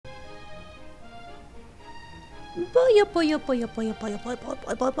Boy, oh boy, oh boy, oh boy, oh boy, oh boy, boy,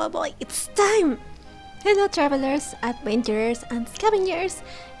 boy, boy, boy, boy, it's time! Hello travelers, adventurers and scavengers!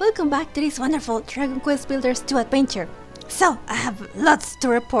 Welcome back to this wonderful Dragon Quest Builders 2 adventure. So, I have lots to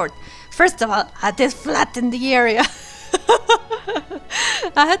report. First of all, I did flatten the area.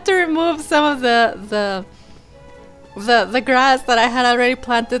 I had to remove some of the grass that I had already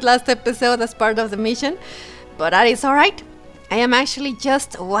planted last episode as part of the mission, but that is alright. I am actually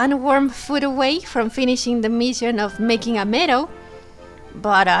just one warm foot away from finishing the mission of making a meadow.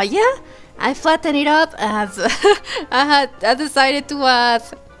 But yeah, I flattened it up as I decided to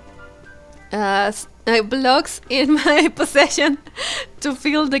add blocks in my possession to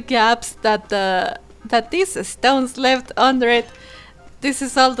fill the gaps that these stones left under it. This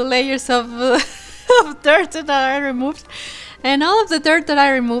is all the layers of dirt that I removed, and all of the dirt that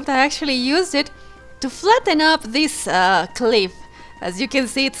I removed, I actually used it to flatten up this cliff. As you can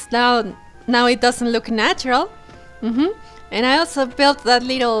see, it's now it doesn't look natural. And I also built that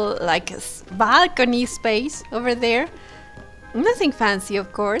little like balcony space over there. Nothing fancy,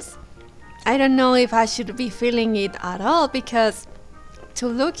 of course. I don't know if I should be filling it at all, because to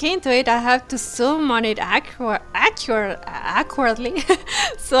look into it I have to zoom on it accurately.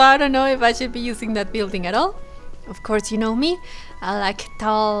 So I don't know if I should be using that building at all. Of course, you know me, I like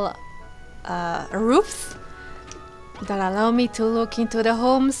tall roofs that allow me to look into the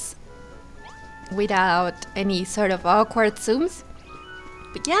homes without any sort of awkward zooms.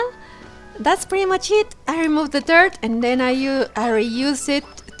 But yeah, that's pretty much it. I removed the dirt and then I reused it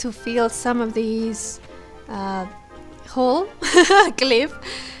to fill some of these hole cliff.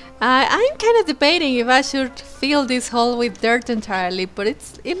 I'm kind of debating if I should fill this hole with dirt entirely, but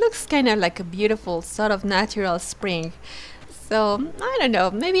it looks kind of like a beautiful sort of natural spring. So I don't know,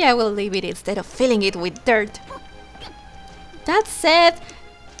 maybe I will leave it instead of filling it with dirt. That said,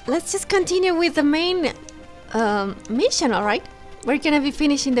 let's just continue with the main mission, alright? We're gonna be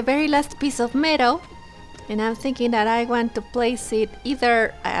finishing the very last piece of meadow, and I'm thinking that I want to place it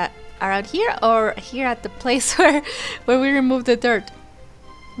either around here or here at the place where we remove the dirt.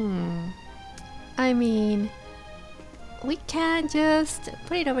 I mean, we can just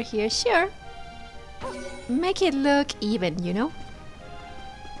put it over here, sure. Make it look even, you know?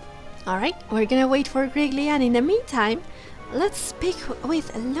 Alright, we're gonna wait for Griggly, and in the meantime, let's speak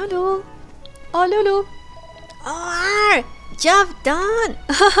with Lulu. Oh, Lulu! Oh, job done!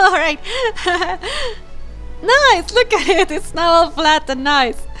 Alright. Nice! Look at it! It's now all flat and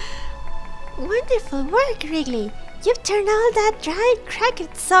nice. Wonderful work, Wrigley. You've turned all that dry,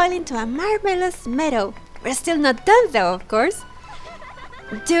 cracked soil into a marvelous meadow. We're still not done though, of course.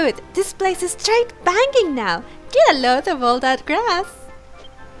 Dude, this place is straight banging now. Get a load of all that grass.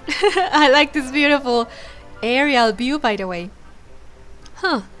 I like this beautiful aerial view, by the way.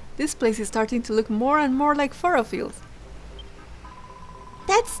 Huh, this place is starting to look more and more like furrow fields.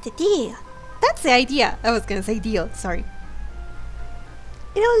 That's the deal. That's the idea. I was gonna say deal, sorry.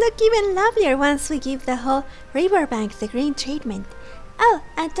 It'll look even lovelier once we give the whole riverbank the green treatment. Oh,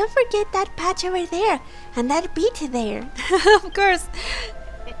 and don't forget that patch over there, and that beet there. Of course.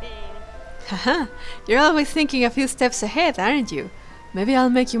 Haha, you're always thinking a few steps ahead, aren't you? Maybe I'll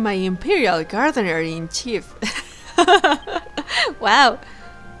make you my Imperial Gardener-in-Chief. Wow.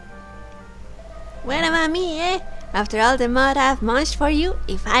 What about me, eh? After all the mud I've munched for you,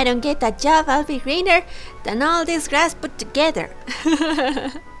 if I don't get that job, I'll be greener than all this grass put together.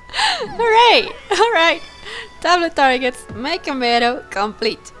 Hooray! Alright. Tablet targets, make a meadow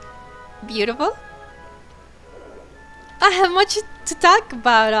complete. Beautiful. I have much to talk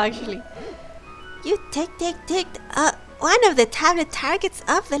about, actually. You ticked one of the tablet targets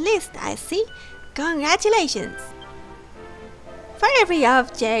off the list, I see. Congratulations. For every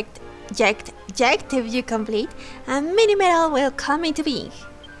objective you complete, a mini medal will come into being.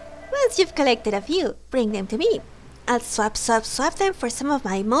 Once you've collected a few, bring them to me. I'll swap them for some of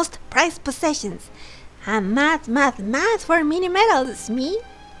my most prized possessions. I'm mad for mini medals, me.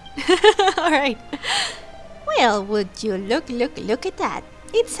 Alright. Well, would you look at that.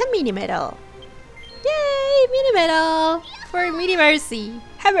 It's a mini medal. Yay, mini medal for Mini Mercy.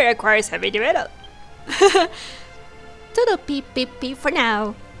 Whoever acquires a mini medal. Toodle peep for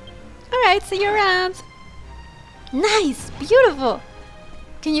now. Alright, see you around. Nice, beautiful.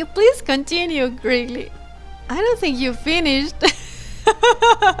 Can you please continue, Griggly? I don't think you finished.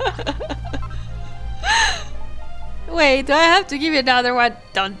 Wait, do I have to give you another one?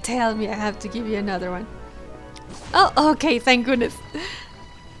 Don't tell me I have to give you another one. Oh, okay, thank goodness.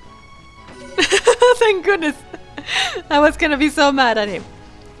 Thank goodness. I was gonna be so mad at him.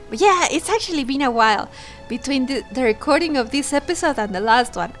 But yeah, it's actually been a while between the recording of this episode and the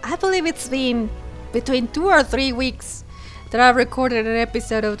last one. I believe it's been between 2 or 3 weeks that I've recorded an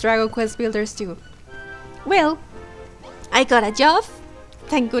episode of Dragon Quest Builders 2. Well, I got a job,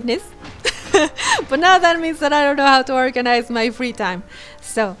 thank goodness. But now that means that I don't know how to organize my free time.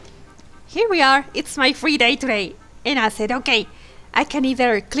 So, here we are, it's my free day today. And I said, okay, I can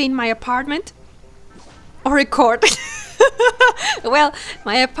either clean my apartment or record. Well,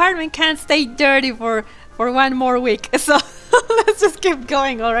 my apartment can't stay dirty for 1 more week. So, let's just keep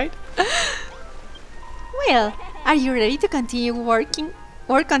going, alright? Well, are you ready to continue work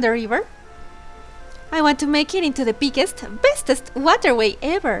on the river? I want to make it into the biggest, bestest waterway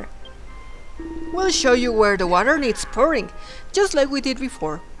ever. We'll show you where the water needs pouring, just like we did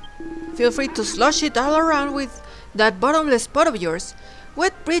before. Feel free to slosh it all around with that bottomless pot of yours.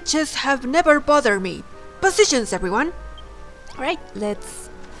 Wet bridges have never bothered me. Positions, everyone. Alright, let's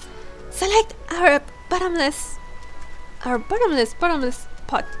select our bottomless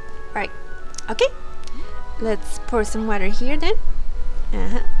pot. Right, okay. Let's pour some water here then.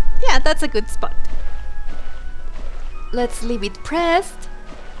 Yeah, that's a good spot. Let's leave it pressed.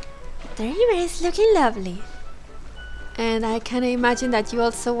 The river is looking lovely. And I can imagine that you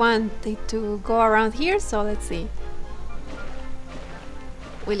also want it to go around here, so let's see.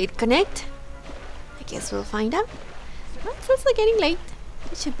 Will it connect? I guess we'll find out. Well, it's also getting late.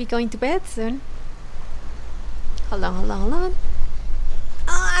 I should be going to bed soon. Hold on. Oh,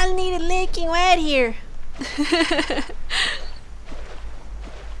 I'll need it leaking wet here.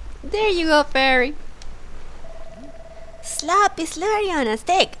 There you go, fairy. Sloppy slurry on a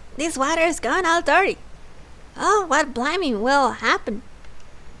stick. This water's gone all dirty. Oh, what blimey will happen?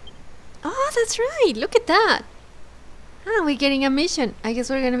 Oh, that's right. Look at that. Ah, we're getting a mission. I guess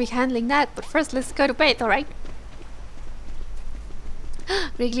we're gonna be handling that. But first, let's go to bed, alright?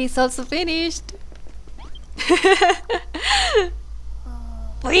 Wrigley's also finished.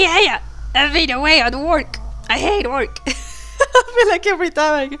 Oh yeah, I've been away on work. I hate work. I feel like every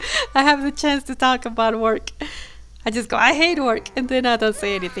time I have the chance to talk about work, I just go, I hate work, and then I don't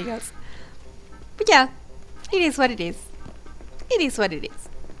say anything else. But yeah, it is what it is. It is what it is.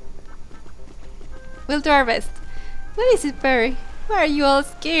 We'll do our best. What is it, Perry? Why are you all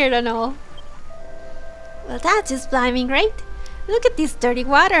scared and all? Well, that's just blimey great. Look at this dirty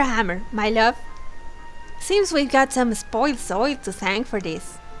water hammer, my love. Seems we've got some spoiled soil to thank for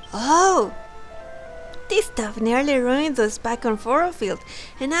this. Oh! This stuff nearly ruined us back on Furrowfield,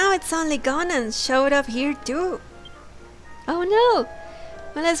 and now it's only gone and showed up here too. Oh no!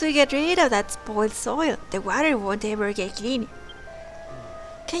 Unless we get rid of that spoiled soil, the water won't ever get clean.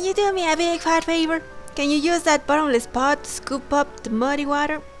 Can you do me a big fat favor? Can you use that bottomless pot to scoop up the muddy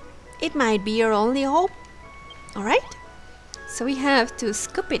water? It might be your only hope. Alright? So we have to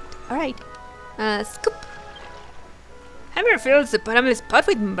scoop it. Alright. Scoop. Hammer fills the bottomless pot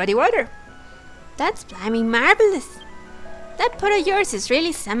with muddy water. That's blimey marvelous. That pot of yours is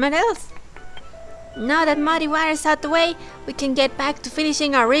really something else. Now that muddy water's out the way, we can get back to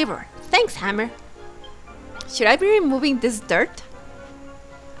finishing our river. Thanks, Hammer. Should I be removing this dirt?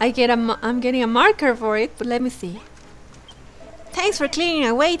 I'm getting a marker for it, but let me see. Thanks for clearing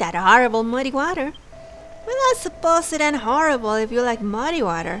away that horrible muddy water. Well, I suppose it ain't horrible if you like muddy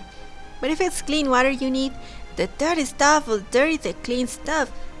water. But if it's clean water you need, the dirty stuff will dirty the clean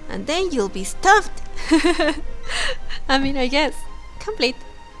stuff, and then you'll be stuffed. I mean, I guess. Complete.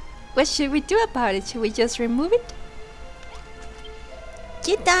 What should we do about it? Should we just remove it?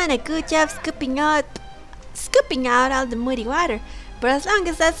 You done a good job scooping out all the muddy water, but as long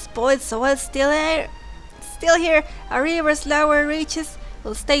as that spoiled soil's still here, our river's lower reaches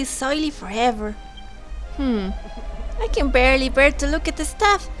will stay soily forever. I can barely bear to look at the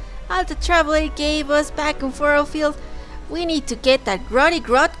stuff. All the trouble it gave us back in Furrowfield. We need to get that grotty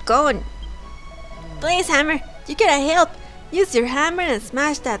grot going. Please, Hammer, you gotta help. Use your hammer and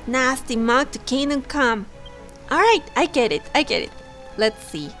smash that nasty mug to Kingdom Come. Alright, I get it. Let's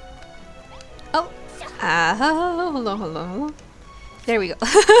see. Oh, hold on. There we go.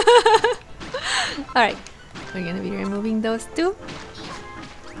 Alright, we're gonna be removing those two.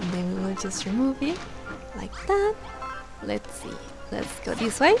 And then we will just remove it like that. Let's see. Let's go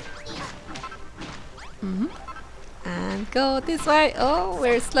this way. And go this way. Oh,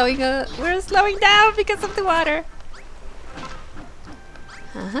 we're slowing down because of the water.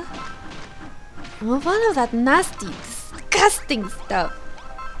 Remove all of that nasty, disgusting stuff.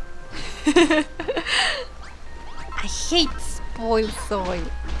 I hate spoiled soil.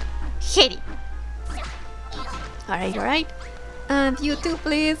 Hate it. Alright. And you too,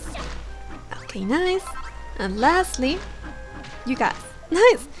 please. Okay, nice. And lastly, you guys.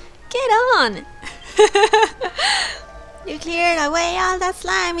 Nice. Get on. You cleared away all that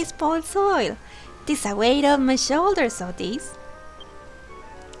slimy spoiled soil. This a weight off my shoulders, so this.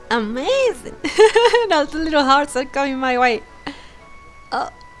 Amazing! Now the little hearts are coming my way. Oh,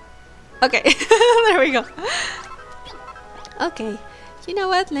 okay. There we go. Okay, you know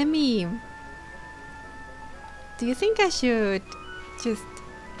what? Let me. Do you think I should just,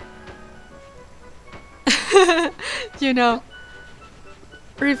 you know,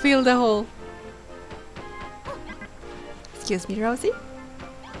 refill the hole? Excuse me, Rosie.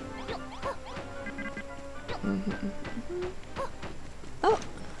 Oh,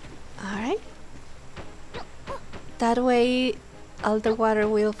 alright. That way all the water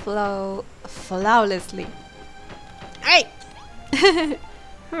will flow flawlessly. Alright!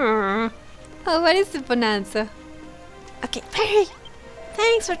 Oh, what is the bonanza? Okay, Perry!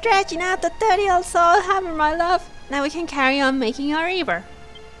 Thanks for dredging out the dirty old soul hammer, my love. Now we can carry on making our river.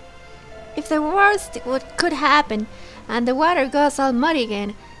 If the worst could happen and the water goes all muddy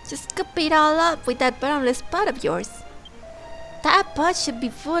again, just scoop it all up with that bottomless pot of yours. That pot should be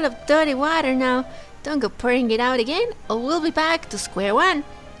full of dirty water now. Don't go pouring it out again, or we'll be back to square one.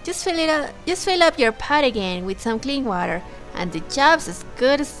 Just fill up your pot again with some clean water, and the job's as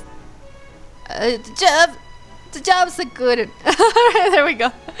good as the job's a good one. Alright, there we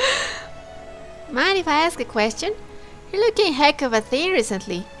go. Mind if I ask a question? You're looking heck of a thing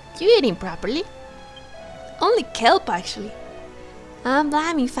recently. You eating properly? Only kelp, actually. I'm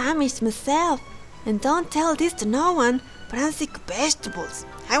blaming famished myself, and don't tell this to no one, but I'm sick of vegetables.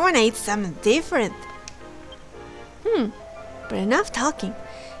 I wanna eat something different. But enough talking.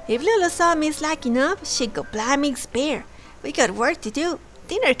 If Lulu saw me slacking up, she'd go blaming spare. We got work to do.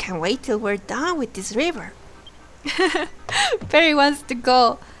 Dinner can't wait till we're done with this river. Perry wants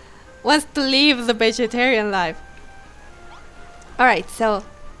to leave the vegetarian life. Alright, so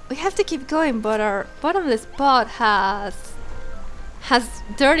we have to keep going, but our bottomless pot has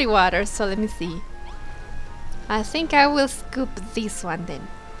dirty water, so let me see. I think I will scoop this one then.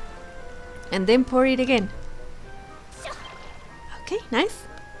 And then pour it again. Okay, nice.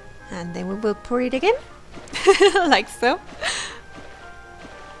 And then we will pour it again. Like so.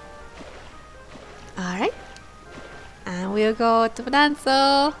 Alright. And we'll go to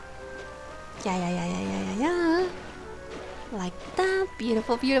Bonanza. Yeah. Like that.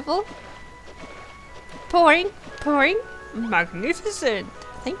 Beautiful, beautiful. Pouring. Magnificent.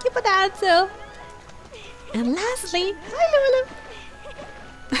 Thank you, Bonanza. And lastly, hi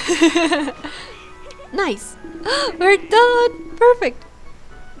Lulu. Nice. We're done. Perfect.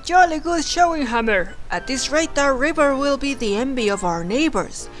 Jolly good showing, Hammer. At this rate, our river will be the envy of our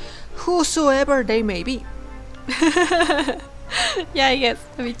neighbors, whosoever they may be. Yeah, I guess.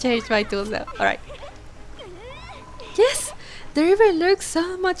 Let me change my tools now. Alright. Yes, the river looks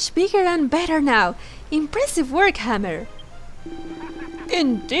so much bigger and better now. Impressive work, Hammer.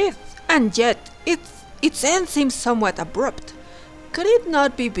 Indeed, and yet its end seems somewhat abrupt. Could it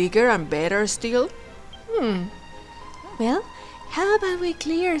not be bigger and better still? Well, how about we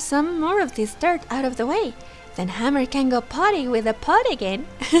clear some more of this dirt out of the way? Then Hammer can go potty with the pot again.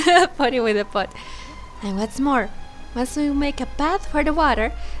 Potty with the pot. And what's more, once we make a path for the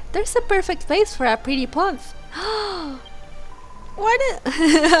water, there's a perfect place for a pretty pond. What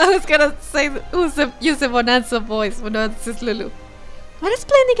I was gonna say, use a Bonanza voice, but no, this is Lulu. What a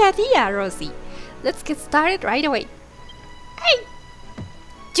splendid idea, Rosie. Let's get started right away. Hey!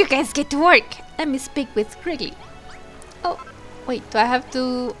 You guys get to work. Let me speak with Wrigley. Oh, wait, do I have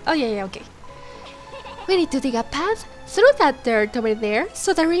to... Oh, yeah, okay. We need to dig a path through that dirt over there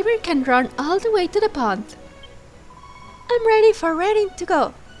so the river can run all the way to the pond. I'm ready to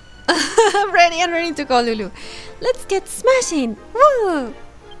go. I'm ready to go, Lulu. Let's get smashing. Woo!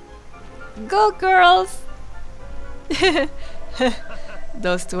 Go, girls!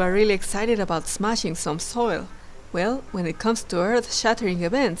 Those two are really excited about smashing some soil. Well, when it comes to earth-shattering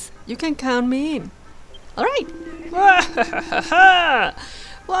events, you can count me in. Alright.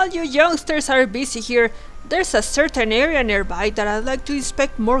 While you youngsters are busy here, there's a certain area nearby that I'd like to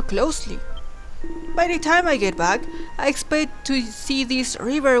inspect more closely. By the time I get back, I expect to see this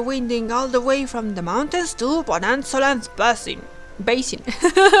river winding all the way from the mountains to Bonanza Land's basin.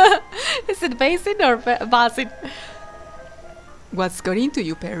 Is it basin or basin? What's got into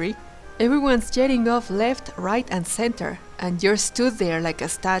you, Perry? Everyone's jetting off left, right and center, and you're stood there like a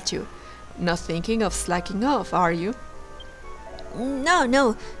statue. Not thinking of slacking off, are you?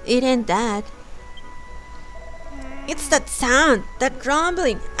 No, it ain't that. It's that sound, that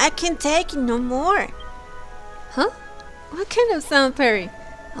rumbling. I can't take it no more. Huh? What kind of sound, Perry?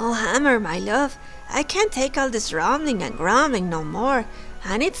 Oh, Hammer, my love. I can't take all this rumbling and grumbling no more.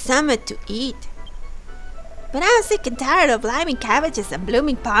 I need something to eat. But I'm sick and tired of bliming cabbages and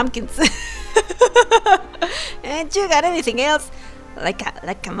blooming pumpkins. And you got anything else? Like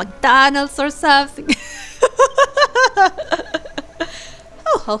a McDonald's or something?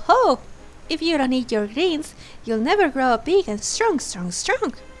 Ho ho ho! If you don't eat your greens, you'll never grow up big and strong, strong,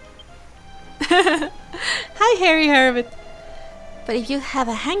 strong. Hi, Hairy Hermit. But if you have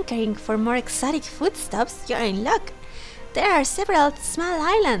a hankering for more exotic foodstuffs, you're in luck. There are several small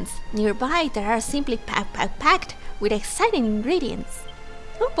islands nearby that are simply packed with exciting ingredients.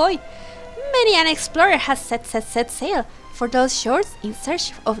 Oh boy, many an explorer has set sail for those shores in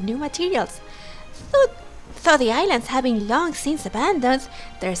search of new materials. Though the islands have been long since abandoned,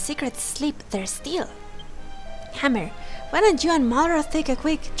 their secrets sleep there still. Hammer, why don't you and Malroth take a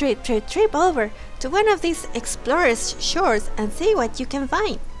quick trip over to one of these explorers' shores and see what you can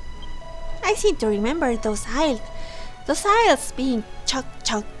find? I seem to remember those isles being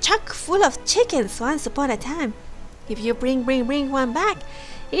chock full of chickens once upon a time. If you bring one back,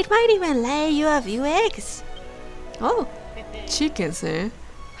 it might even lay you a few eggs. Oh, chickens, eh?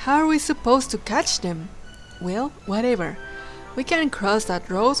 How are we supposed to catch them? Well, whatever. We can cross that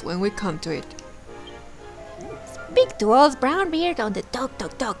road when we come to it. Speak to old Brownbeard on the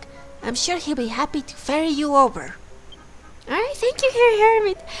dog. I'm sure he'll be happy to ferry you over. Alright, thank you, Hairy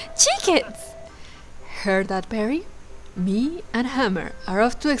Hermit. Chickens! Heard that, Perry? Me and Hammer are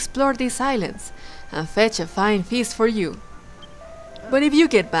off to explore these islands and fetch a fine feast for you. But if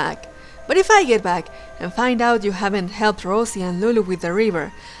I get back and find out you haven't helped Rosie and Lulu with the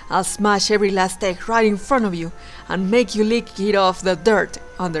river, I'll smash every last egg right in front of you and make you lick it off the dirt,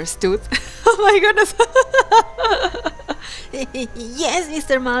 understood? Oh my goodness! Yes,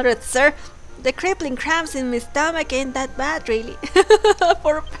 Mr. Malroth, sir. The crippling cramps in my stomach ain't that bad, really.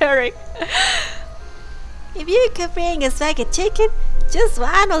 Poor Perry. If you could bring us back a chicken, just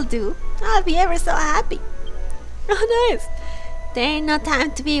one'll do. I'll be ever so happy. Oh, nice. There ain't no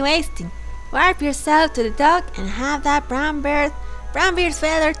time to be wasting. Warp yourself to the dock and have that Brownbeard's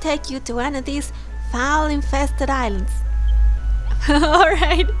feather take you to one of these foul-infested islands.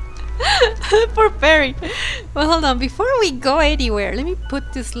 Alright. Poor Perry. Well, hold on. Before we go anywhere, let me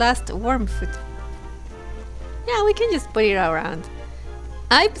put this last worm foot. Yeah, we can just put it around.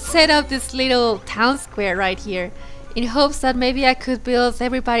 I've set up this little town square right here in hopes that maybe I could build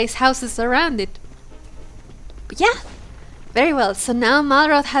everybody's houses around it. But yeah, very well. So now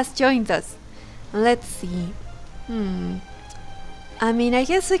Malroth has joined us. Let's see. I mean, I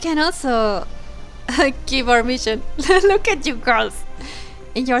guess we can also keep our mission. Look at you girls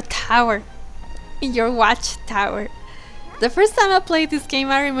in your tower, in your watchtower. The first time I played this game,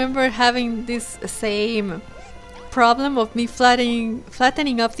 I remember having this same problem of me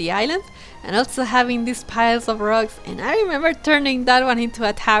flattening up the island and also having these piles of rocks, and I remember turning that one into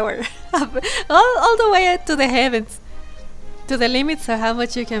a tower all the way to the heavens, to the limits of how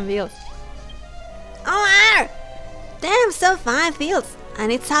much you can build. Oh, damn, so fine fields, and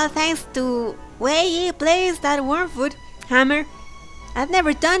it's all thanks to way ye plays that wormfoot, Hammer. I've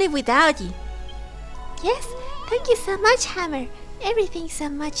never done it without ye. Yes, thank you so much, Hammer. Everything's so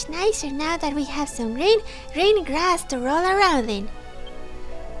much nicer now that we have some green grass to roll around in.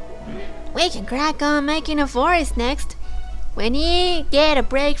 We can crack on making a forest next. When you get a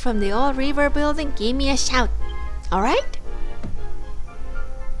break from the old river building, give me a shout. Alright?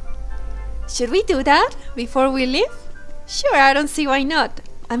 Should we do that before we leave? Sure, I don't see why not.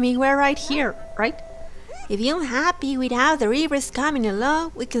 I mean, we're right here, right? If you're happy with how the river's coming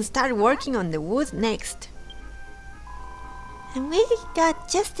along, we can start working on the wood next. And we got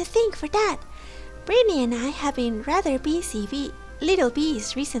just the thing for that. Brittany and I have been rather busy little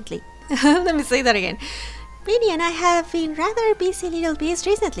bees recently. Let me say that again. Brittany and I have been rather busy little bees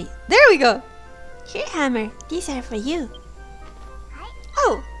recently. There we go. Here, Hammer, these are for you.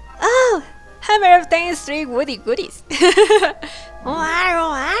 Oh, Hammer obtains 3 woody goodies. Oh,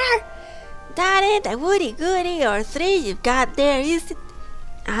 that ain't a woody goodie or 3 you've got there, is it?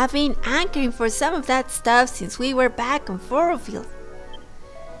 I've been anchoring for some of that stuff since we were back on Furrowfield.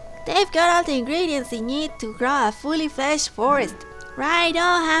 They've got all the ingredients they need to grow a fully fleshed forest. Right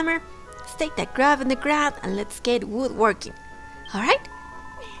on, Hammer. Stick that grub in the ground and let's get woodworking. Alright?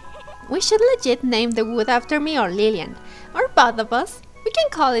 We should legit name the wood after me or Lillian. Or both of us. We can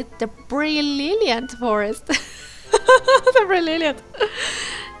call it the Brilliant Forest. The Brilliant.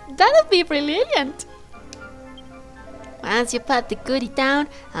 That'll be brilliant. Once you put the goodie down,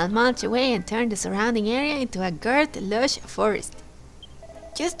 I'll mulch away and turn the surrounding area into a girt, lush forest.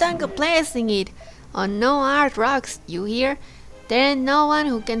 Just don't go placing it on no hard rocks, you hear? There ain't no one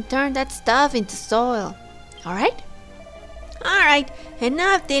who can turn that stuff into soil. Alright? Alright,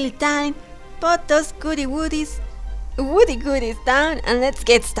 enough dilly-dallying. Put those woody goodies down and let's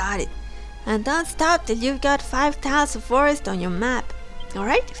get started. And don't stop till you've got 5,000 forests on your map.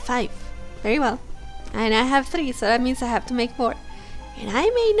 Alright, 5. Very well. And I have 3, so that means I have to make more. And I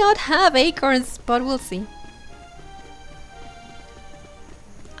may not have acorns, but we'll see.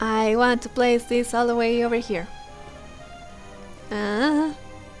 I want to place this all the way over here.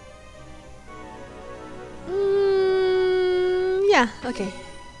 Yeah, okay.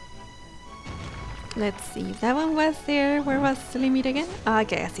 Let's see, if that one was there, where was the limit again? Oh,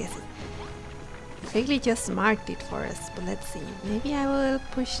 okay, yes. Wrigley just marked it for us, but let's see. Maybe I will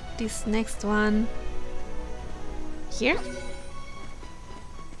push this next one here.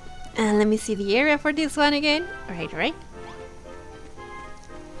 And let me see the area for this one again. Alright.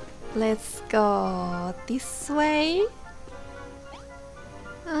 Let's go this way.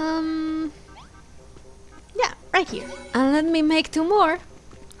 Yeah, right here. And let me make 2 more.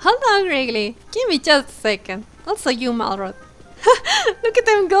 Hold on, Wrigley. Give me just a second. Also you, Malrod. Look at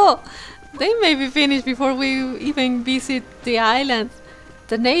them go. They may be finished before we even visit the island,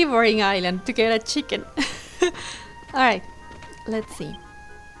 the neighboring island, to get a chicken. Alright, let's see.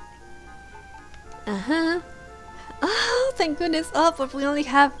 Oh, thank goodness. Oh, but we only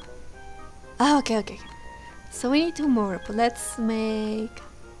have... Oh, okay. So we need 2 more, but let's make...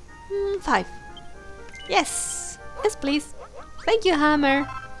 5. Yes, please. Thank you, Hammer.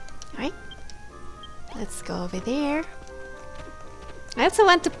 Alright, let's go over there. I also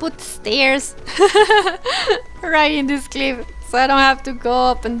want to put stairs right in this cliff, so I don't have to go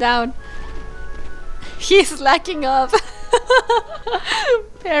up and down. He's lacking up.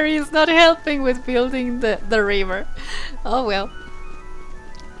 Perry is not helping with building the river. Oh well.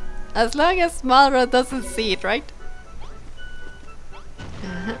 As long as Malrod doesn't see it, right?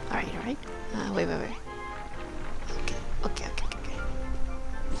 Alright. Wait. Okay.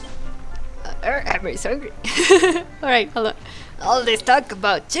 Hammer is hungry. Alright, hold on. All this talk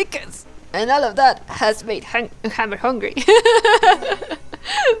about chickens and all of that has made Hammer hungry.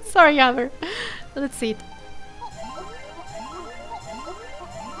 Sorry, Hammer. Let's see it.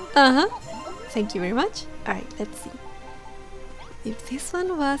 Thank you very much. Alright, let's see. If this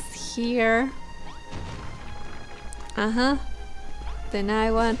one was here... Then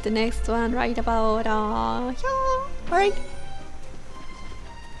I want the next one right about... yeah, alright.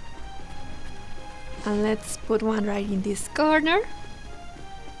 And let's put one right in this corner.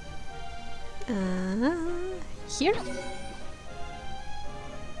 Here.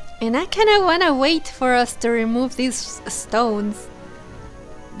 And I kind of want to wait for us to remove these stones.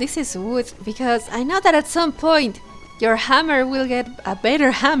 This is wood, because I know that at some point your hammer will get a better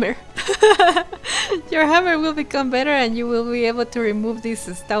hammer. Your hammer will become better and you will be able to remove these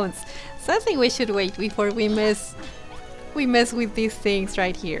stones. So I think we should wait before we mess with these things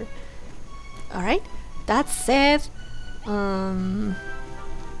right here. Alright, that said,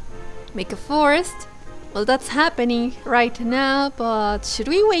 make a forest. Well, that's happening right now, but should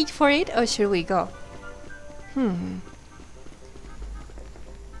we wait for it or should we go?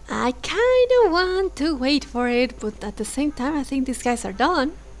 I kind of want to wait for it, but at the same time I think these guys are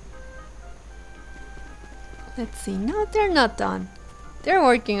done. Let's see, no, they're not done. They're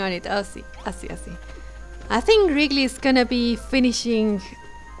working on it. I see. I think Wrigley is gonna be finishing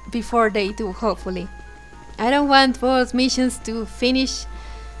before they do, hopefully. I don't want both missions to finish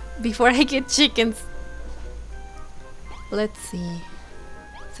before I get chickens. Let's see.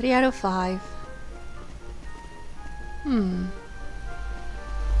 3 out of 5.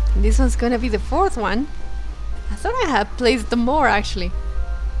 This one's gonna be the 4th one. I thought I had placed them more, actually.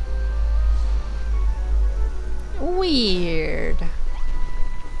 Weird.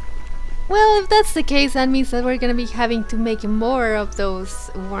 Well, if that's the case, that means that we're gonna be having to make more of those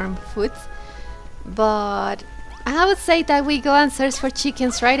worm foods. But I would say that we go and search for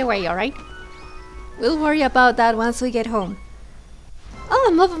chickens right away, alright? We'll worry about that once we get home.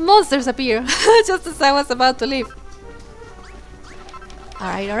 Oh, monsters appear just as I was about to leave.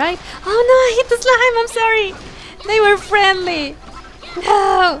 Alright. Oh no, I hit the slime, I'm sorry. They were friendly.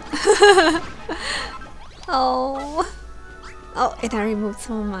 No. Oh, and I removed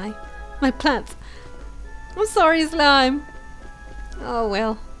some of my plants. I'm sorry, slime. Oh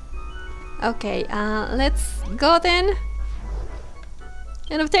well. Okay, let's go then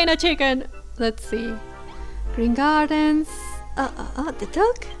and obtain a chicken. Let's see. Green gardens. The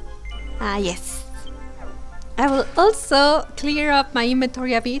dog? Ah, yes. I will also clear up my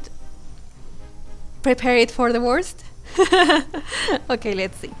inventory a bit. Prepare it for the worst. Okay,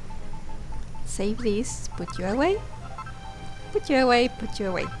 let's see. Save this, put you away. Put you away.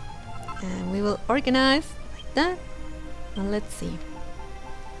 And we will organize like that. And let's see.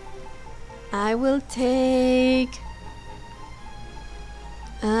 I will take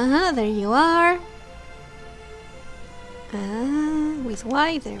There you are. With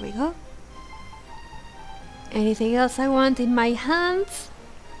Y, there we go. Anything else I want in my hands?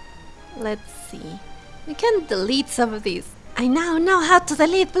 Let's see. We can delete some of these. I now know how to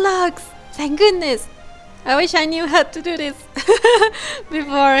delete blocks. Thank goodness. I wish I knew how to do this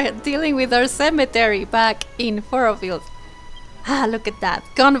before dealing with our cemetery back in Furrowfield. Look at that.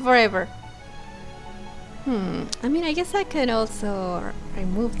 Gone forever. I mean, I guess I can also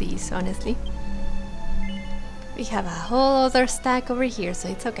remove these, honestly. We have a whole other stack over here, so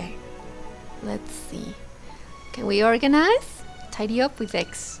it's okay. Let's see. Can we organize? Tidy up with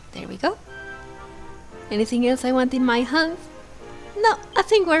X. There we go. Anything else I want in my hands? No, I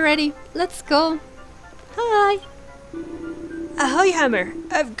think we're ready. Let's go. Hi. Ahoy, Hammer.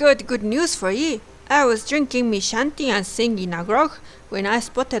 I've got good news for ye. I was drinking me shanty and singing a grog when I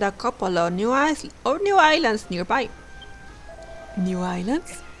spotted a couple of new islands nearby. New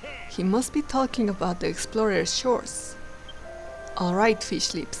islands? He must be talking about the explorer's shores. Alright,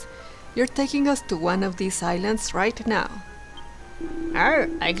 fish lips. You're taking us to one of these islands right now.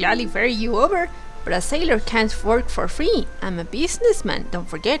 I gladly ferry you over, but a sailor can't work for free. I'm a businessman, don't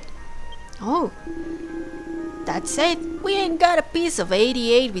forget. Oh. That said, we ain't got a piece of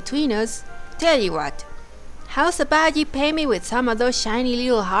 88 between us. Tell you what, how's about you pay me with some of those shiny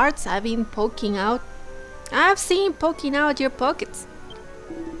little hearts I've seen poking out your pockets?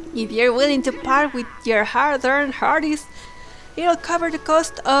 If you're willing to part with your hard-earned hearties, it'll cover the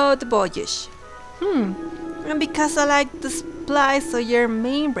cost of the voyage. And because I like the supplies of your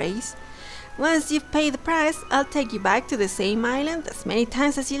main race, once you've paid the price, I'll take you back to the same island as many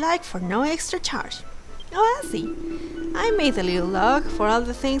times as you like for no extra charge. Oh, I see. I made a little log for all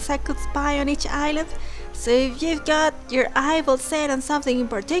the things I could spy on each island, so if you've got your eyeballs set on something in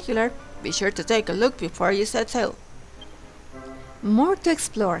particular, be sure to take a look before you set sail. More to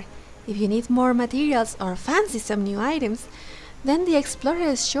explore. If you need more materials or fancy some new items, then the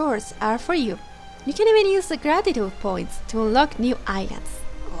explorer's shores are for you. You can even use the gratitude points to unlock new islands.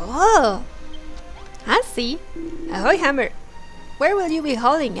 Oh! I see. Ahoy, Hammer! Where will you be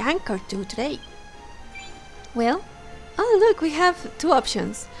hauling anchor to today? Well, oh look, we have two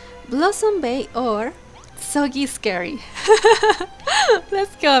options. Blossom Bay or Soggy Scary.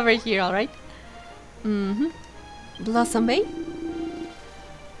 Let's go over here, alright? Blossom Bay?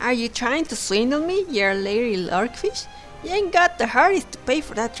 Are you trying to swindle me, you lady larkfish? You ain't got the hearties to pay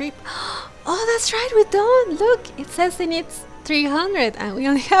for that trip. Oh, that's right, we don't. Look, it says in it's 300 and we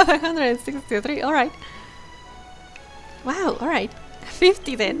only have 163. Alright. Wow, alright.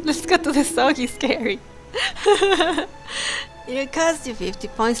 50 then. Let's go to the Soggy Scary. It'll cost you 50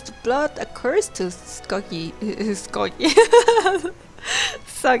 points to plot a curse to Soggy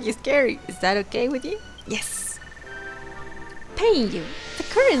Scary. Is that okay with you? Yes. Paying you the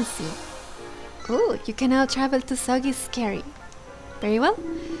currency. Oh, you can now travel to Soggy Scary. Very well.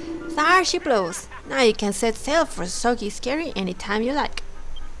 There she blows. Now you can set sail for Soggy Scary anytime you like.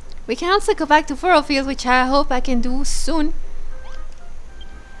 We can also go back to Furrowfield, which I hope I can do soon,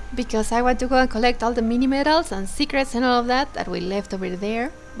 because I want to go and collect all the mini medals and secrets and all of that we left over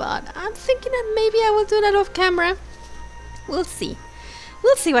there. But I'm thinking that maybe I will do that off camera. We'll see.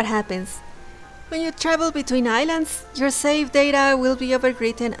 We'll see what happens. When you travel between islands, your save data will be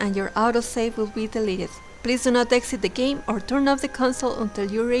overwritten and your autosave will be deleted. Please do not exit the game or turn off the console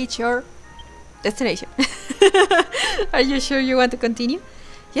until you reach your destination. Are you sure you want to continue?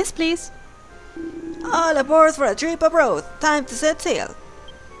 Yes, please. All aboard for a trip abroad. Time to set sail.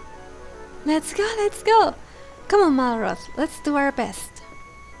 Let's go, let's go. Come on, Malroth, let's do our best.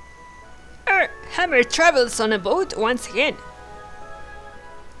 Hammer travels on a boat once again.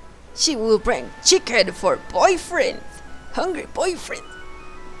 She will bring chicken for boyfriend. Hungry boyfriend.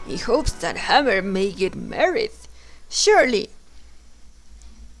 He hopes that Hammer may get married. Surely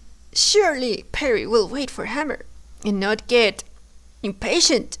Perry will wait for Hammer and not get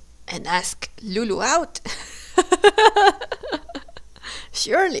impatient and ask Lulu out.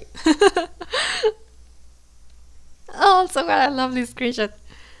 Surely. Also, what a lovely screenshot.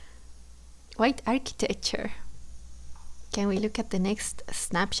 White architecture. Can we look at the next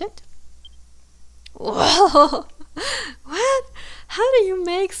snapshot? Whoa! What? How do you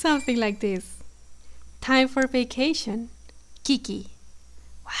make something like this? Time for vacation. Kiki.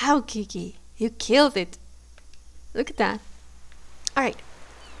 Wow, Kiki. You killed it. Look at that. Alright.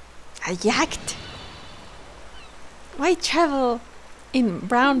 A yacht. Why travel in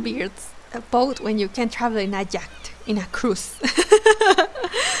Brownbeard's boat when you can travel in a yacht, in a cruise?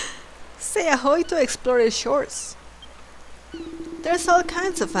 Say ahoy to Explorer's Shores. There's all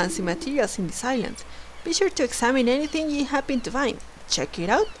kinds of fancy materials in this island. Be sure to examine anything you happen to find. check it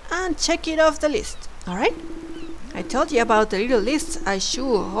out and check it off the list, alright? I told you about the little lists I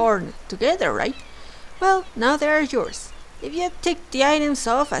shoehorned together, right? Well, now they are yours. If you tick the items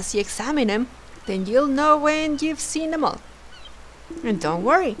off as you examine them, then you'll know when you've seen them all. And don't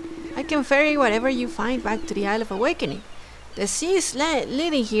worry, I can ferry whatever you find back to the Isle of Awakening. The seas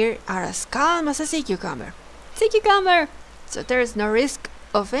living here are as calm as a sea cucumber. Sea cucumber! So there's no risk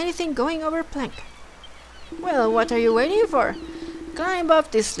of anything going over plank. Well, what are you waiting for? Climb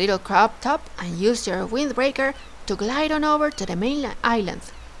up this little crab top and use your windbreaker to glide on over to the main island.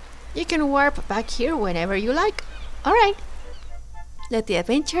 You can warp back here whenever you like. Alright, let the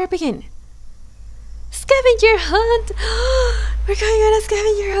adventure begin. Scavenger hunt! We're going on a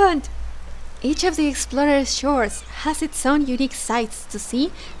scavenger hunt! Each of the explorer's shores has its own unique sights to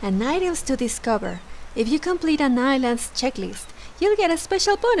see and items to discover. If you complete an island's checklist, you'll get a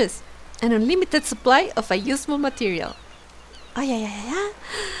special bonus, an unlimited supply of a useful material. Oh yeah.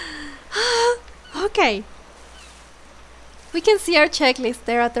 Okay. We can see our checklist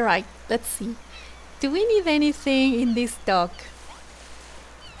there at the right. Let's see. Do we need anything in this dock?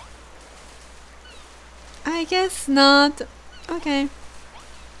 I guess not. Okay.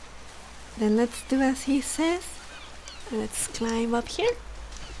 Then let's do as he says. Let's climb up here.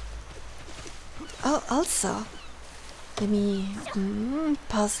 Oh, also, let me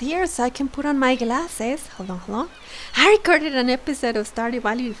pause here so I can put on my glasses. Hold on. I recorded an episode of Stardew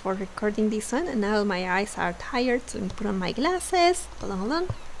Valley before recording this one, and now my eyes are tired, so let me put on my glasses. Hold on.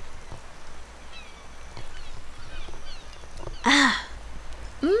 Ah,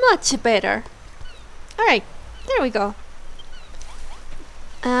 much better. Alright, there we go.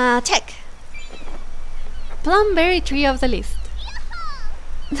 Check. Plumberry tree of the list.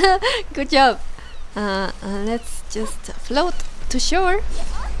 Good job. Let's just float to shore.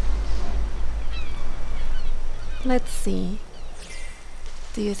 Let's see.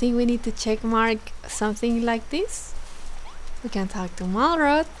 Do you think we need to check mark something like this? We can talk to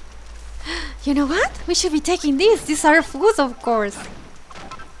Malrod. You know what? We should be taking this. These are food, of course.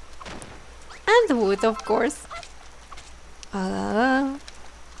 And wood, of course.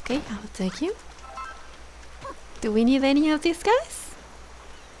 Okay, I'll take you. Do we need any of these guys?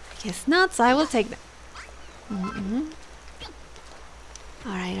 Guess not, so I will take them.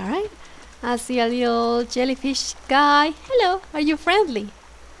 Alright. I see a little jellyfish guy. Hello, are you friendly?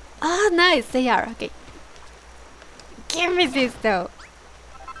 Ah, nice, they are. Okay. Give me this though.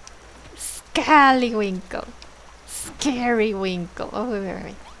 Scallywinkle. Scary Winkle. Oh,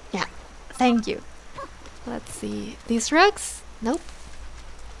 wait. Yeah, thank you. Let's see. These rocks? Nope.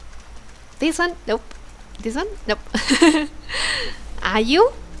 This one? Nope. This one? Nope. Are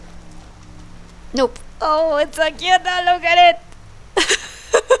you? Nope. Oh, it's so cute. Now look at it.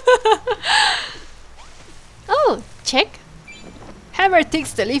 Oh, check. Hammer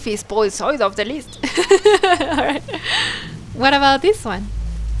ticks the leafy spoiled side of the list. Alright. What about this one?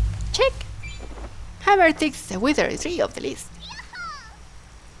 Check. Hammer ticks the withered tree of the list.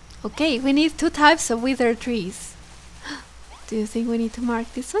 Okay, we need 2 types of withered trees. Do you think we need to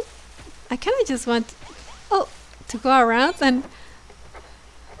mark this one? I kinda just want to go around and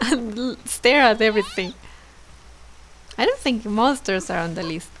stare at everything. I don't think monsters are on the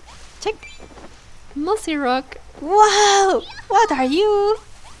list. Check. Mossy rock. Wow! What are you?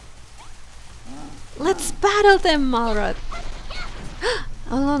 Let's battle them, Malrod.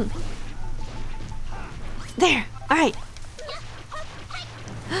 Hold on. There! Alright.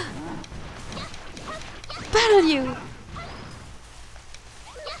 Battle you!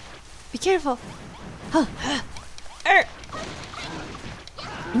 Be careful.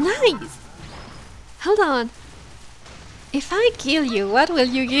 Nice! Hold on. If I kill you, what will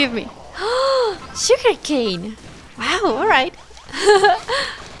you give me? Sugar cane! Wow, alright.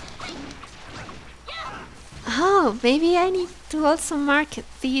 Oh, maybe I need to also mark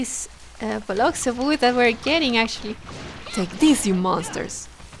these blocks of wood that we're getting, actually. Take these, you monsters.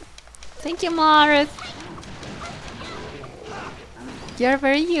 Thank you, Marith. You're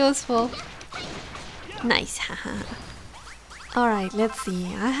very useful. Nice, haha. Alright, let's see.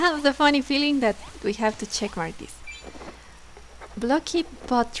 I have the funny feeling that we have to checkmark this. Blocky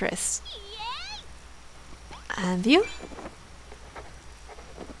buttress. And you?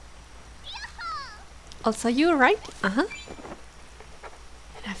 Also you, right? And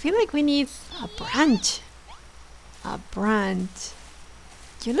I feel like we need a branch. A branch.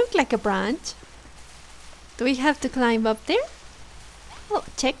 You look like a branch. Do we have to climb up there? Oh,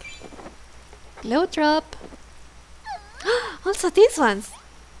 check. Low drop. Also these ones.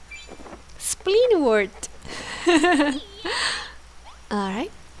 Spleenwort.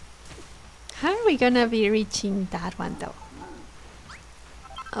 Alright. How are we gonna be reaching that one though?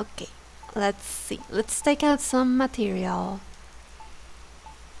 Okay, let's see. Let's take out some material.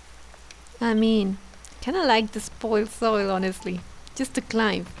 I mean, kinda like the spoiled soil, honestly. Just to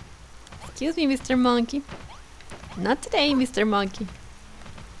climb. Excuse me, Mr. Monkey. Not today, Mr. Monkey.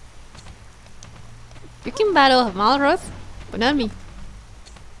 You can battle Malroth, but not me.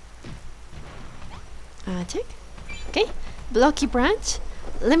 Check. Okay, blocky branch.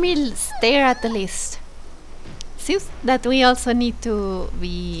 Let me stare at the list. Seems that we also need to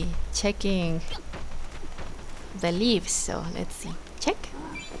be checking the leaves, so let's see. Check.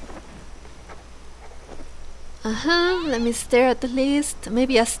 Let me stare at the list.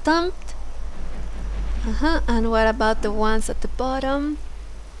 Maybe a stump. And what about the ones at the bottom?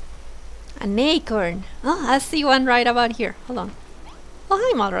 An acorn. Oh, I see one right about here. Hold on. Oh,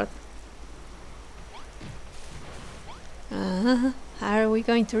 hi, Malroth. How are we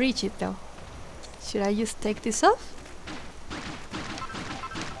going to reach it, though? Should I just take this off?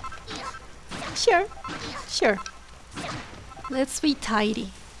 Sure, sure. Let's be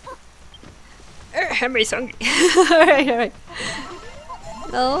tidy. Hammer is hungry. Alright.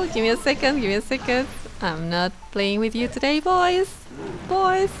 Oh, give me a second. I'm not playing with you today, boys.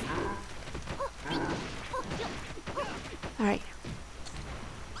 Alright.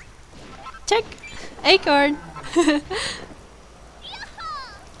 Check. Acorn.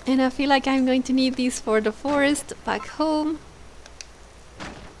 And I feel like I'm going to need these for the forest back home.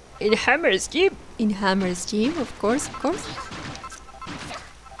 In Hammer's gym, of course.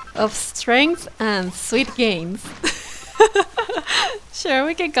 Of strength and sweet gains. Sure,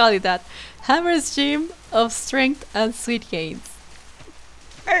 we can call it that. Hammer's gym of strength and sweet gains.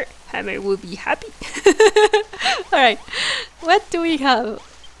 Hammer will be happy. Alright, what do we have?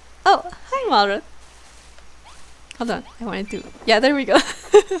 Oh, hi, Malroth. Hold on, I wanted to... Yeah, there we go.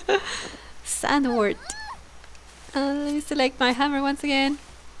 Sandwort. Let me select my hammer once again.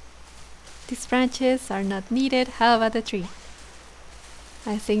 These branches are not needed. How about the tree?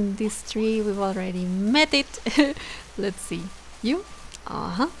 I think this tree, we've already met it. Let's see. You?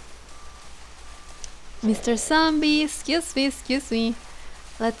 Mr. Zombie, excuse me.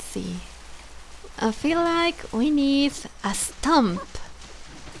 Let's see. I feel like we need a stump.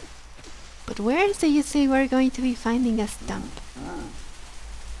 But where do you say we're going to be finding a stump?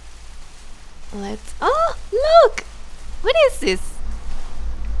 Let's... Oh, look! What is this?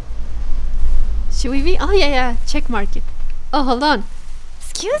 Should we be... Oh, yeah, check mark it. Oh, hold on.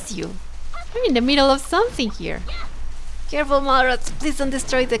 Excuse you. We're in the middle of something here. Careful, Malroth. Please don't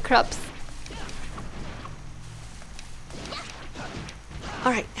destroy the crops.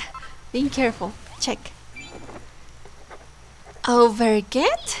 Alright. Being careful. Check.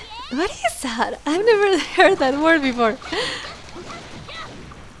 Overget? What is that? I've never heard that word before.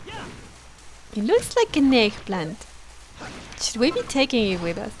 It looks like an eggplant. Should we be taking it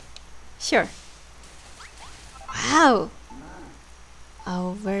with us? Sure. Wow.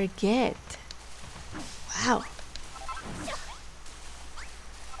 Overget. Wow.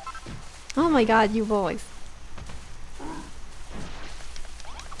 Oh my god, you boys.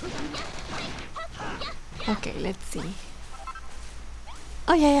 Okay, let's see.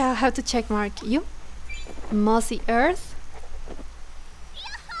 Oh yeah, I have to check mark you. Mossy earth.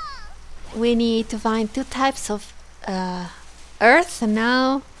 We need to find 2 types of earth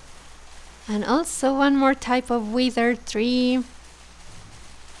now. And also one more type of withered tree.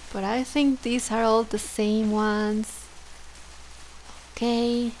 But I think these are all the same ones.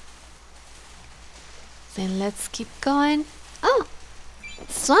 Okay. Then let's keep going. Oh!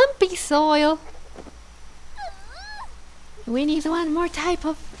 Swampy soil! We need one more type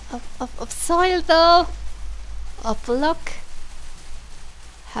of soil though. Of luck.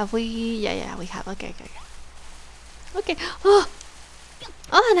 Have we? Yeah, we have. Okay. Okay. Oh!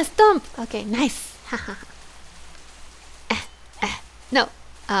 Oh, and a stump! Okay, nice. No.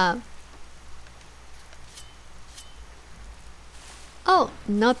 Oh,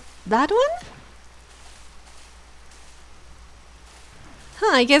 not that one?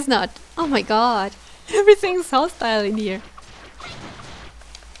 Huh, I guess not. Oh my god. Everything's hostile in here.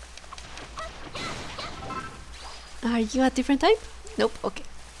 Are you a different type? Nope, okay.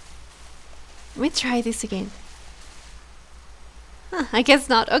 Let me try this again. Huh, I guess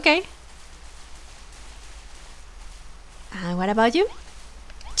not, okay. And what about you?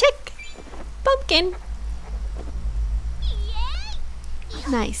 Check! Pumpkin!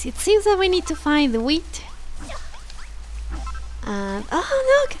 Nice, it seems that we need to find the wheat. And...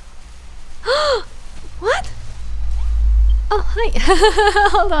 oh, look! What? Oh, hi!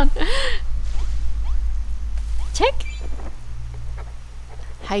 Hold on. Check.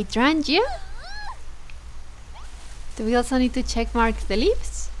 Hydrangea. Do we also need to check mark the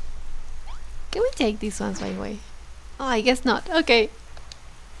leaves? Can we take these ones by the way? Oh, I guess not. Okay.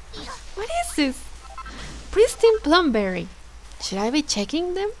 What is this? Pristine plumberry. Should I be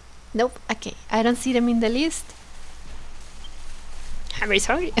checking them? Nope. Okay, I don't see them in the list. I'm very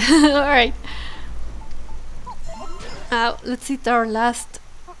sorry. Alright. Let's eat our last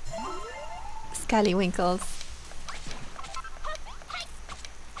scallywinkles.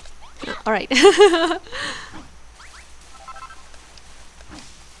 Alright.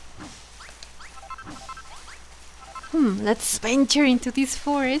 Let's venture into this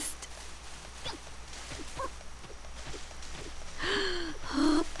forest.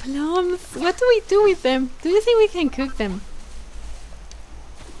 Oh, plums. What do we do with them? Do you think we can cook them?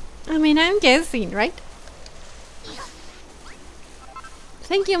 I mean, I'm guessing, right?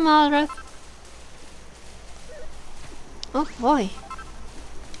 Thank you, Malroth. Oh boy.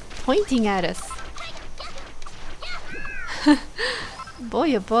 Pointing at us.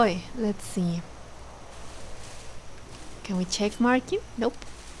 Boy, oh boy. Let's see. Can we check mark him? Nope.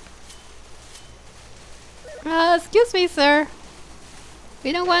 Excuse me, sir.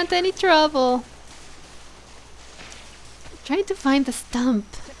 We don't want any trouble. Trying to find the stump,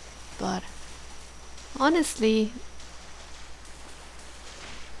 but honestly,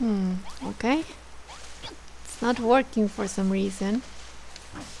 okay. It's not working for some reason.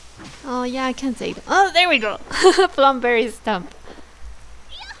 Oh yeah, I can take them. Oh, there we go. Plumberry stump.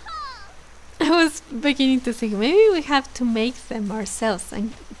 I was beginning to think maybe we have to make them ourselves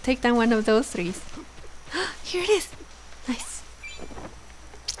and take down one of those trees. Here it is. Nice.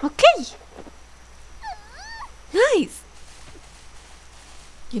 Okay. Nice.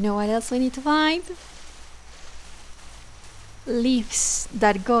 You know what else we need to find? Leaves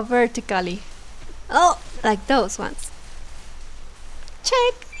that go vertically. Oh, like those ones.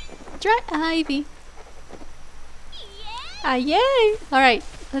 Check. Dry ivy. Ah, yay. Alright,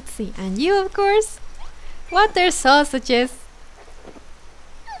 let's see. And you, of course. Water sausages.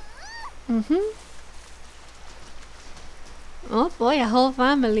 Oh boy, a whole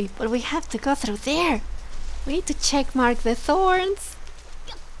family. But we have to go through there. We need to check mark the thorns.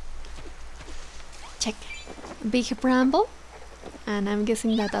 Check. Big bramble. And I'm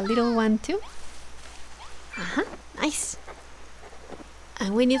guessing that a little one too. Nice.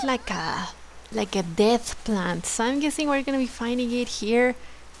 And we need like a death plant. So I'm guessing we're gonna be finding it here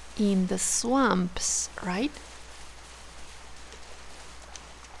in the swamps, right?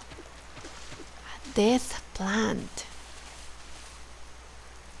 A death plant.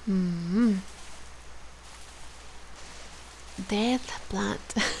 Death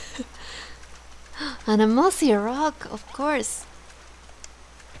plant. And a mossy rock, of course.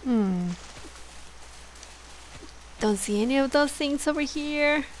 Don't see any of those things over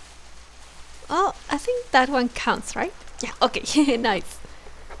here. Oh, I think that one counts, right? Yeah, okay, nice.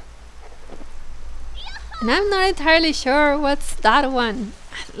 And I'm not entirely sure what's that one.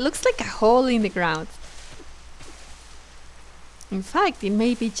 It looks like a hole in the ground. In fact, it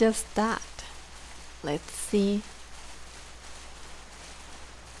may be just that. Let's see.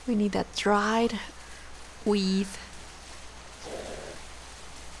 We need a dried weed.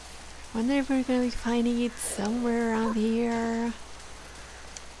 Wonder if we're gonna be finding it somewhere around here.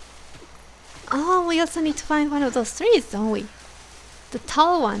 Oh, we also need to find one of those trees, don't we? The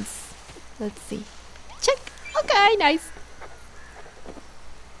tall ones. Let's see. Check. Okay, nice.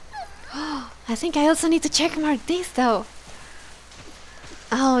 I think I also need to check mark this though.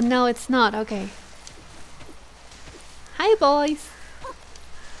 Oh no, it's not. Okay. Hi, boys.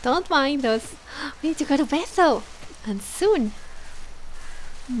 Don't mind us. We need to go to bed though, and soon.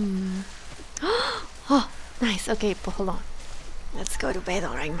 Oh, nice. Okay, but hold on. Let's go to bed,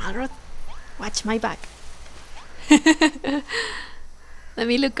 alright, Malroth? Watch my back. Let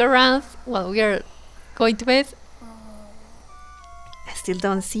me look around while we are going to bed. I still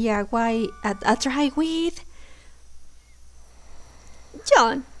don't see a dry weed.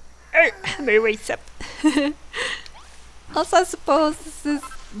 John, may wake up. Also, I suppose this is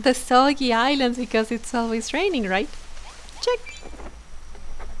the soggy island because it's always raining, right? Check.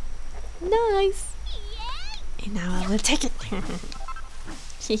 Nice. And now I will take it.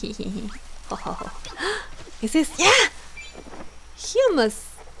 Is this? Yeah!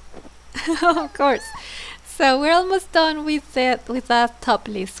 Humus! Of course. So we're almost done with that top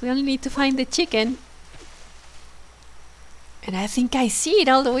list. We only need to find the chicken. And I think I see it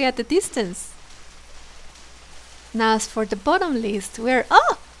all the way at the distance. Now as for the bottom list, we're...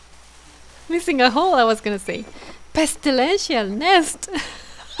 Oh! Missing a hole, I was gonna say. Pestilential nest.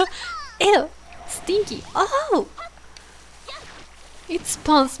 Ew! Stinky. Oh! It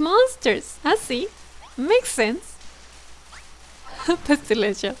spawns monsters. I see. Makes sense.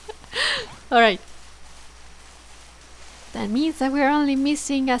 Pestilential. Alright. That means that we're only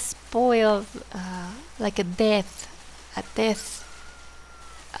missing a spoil, like a death. A death.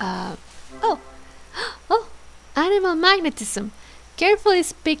 Oh! Oh! Animal magnetism. Carefully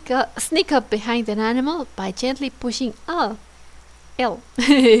sneak up behind an animal by gently pushing L.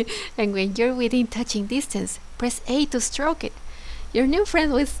 And when you're within touching distance, press A to stroke it. Your new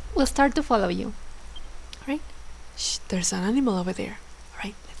friend will start to follow you. Alright? Shh, there's an animal over there.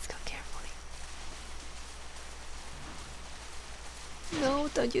 Alright, let's go carefully. No,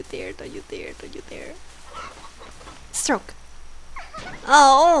 don't you dare, don't you dare, don't you dare. Stroke.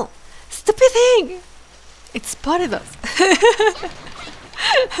 Oh! Stupid thing! It spotted us.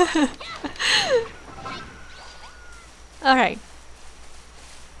 Alright.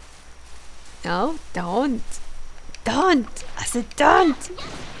 No, don't. Don't! I said don't!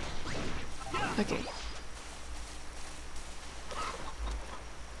 Okay.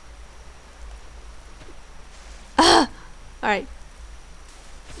 Ah! Alright.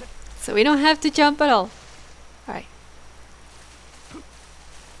 So we don't have to jump at all. Alright.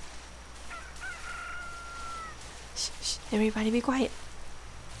 Shh, shh. Everybody be quiet.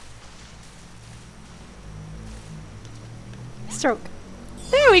 Stroke.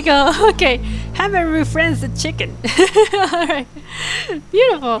 There we go. Okay. Hammer befriends the chicken. Alright.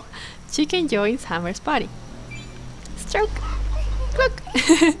 Beautiful. Chicken joins Hammer's body. Stroke. Look.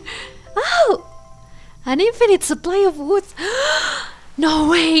 Oh! An infinite supply of wood. No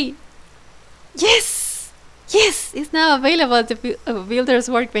way! Yes! Yes! It's now available at the builder's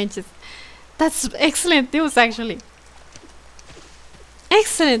workbenches. That's excellent news, actually.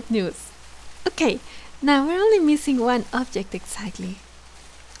 Excellent news. Okay, now we're only missing one object exactly.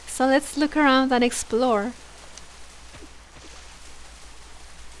 So let's look around and explore.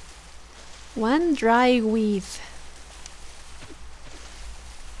 One dry weed.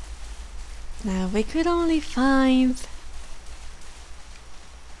 Now we could only find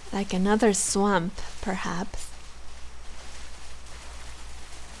like another swamp, perhaps.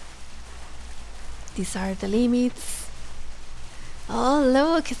 These are the limits. Oh,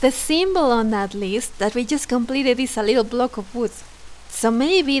 look, the symbol on that list that we just completed is a little block of wood. So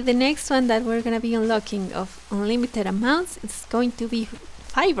maybe the next one that we're gonna be unlocking of unlimited amounts is going to be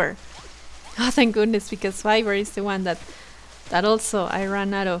fiber. Oh, thank goodness, because fiber is the one that also I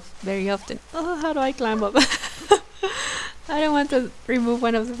run out of very often. Oh, how do I climb up? I don't want to remove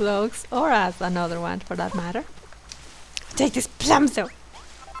one of the blocks or add another one for that matter. Take this plum though.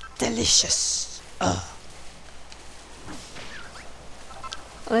 Delicious.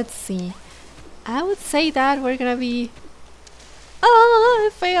 Let's see. I would say that we're gonna be... Oh, I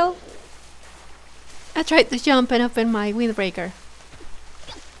failed. I tried to jump and open my windbreaker.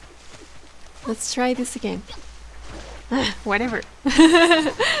 Let's try this again. Whatever.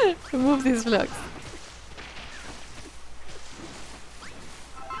 Remove these blocks.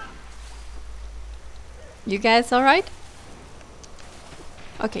 You guys alright?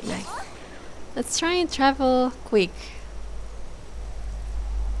 Okay, nice. Let's try and travel quick.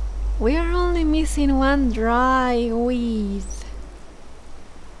 We are only missing one dry weed.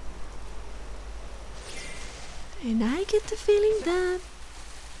 And I get the feeling that...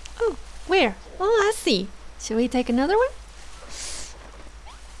 Oh, where? Oh, I see. Should we take another one?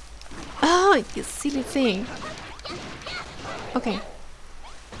 Oh, you silly thing. Okay.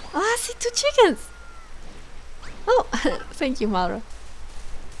 Oh, I see 2 chickens. Oh, thank you, Malra.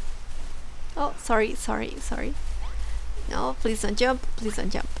 Oh, sorry. No, please don't jump. Please don't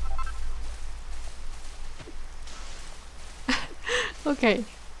jump. Okay.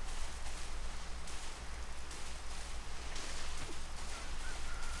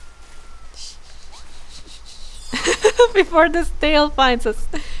 Before the snail finds us.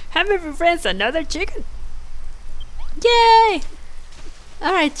 Hammer befriends another chicken. Yay!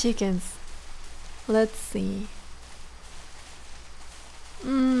 Alright, chickens. Let's see.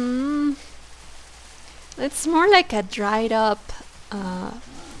 It's more like a dried up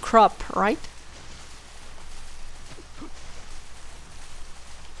crop, right?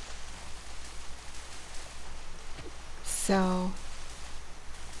 So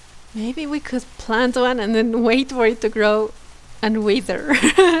maybe we could plant one and then wait for it to grow and wither,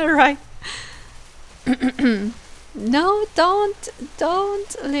 right? No,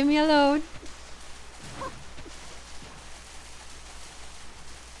 don't leave me alone.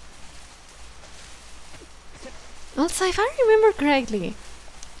 Also, if I remember correctly,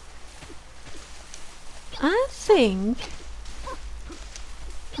 I think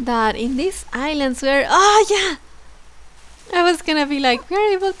that in these islands where... Oh, yeah! I was gonna be like,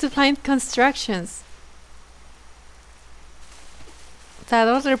 we're able to find constructions. that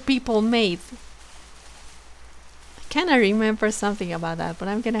other people made. I kind of remember something about that, but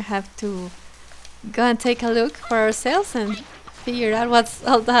I'm gonna have to go and take a look for ourselves and figure out what's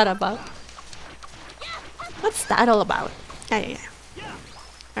all that about. What's that all about? Yeah.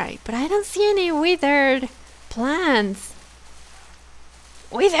 Right, but I don't see any withered plants.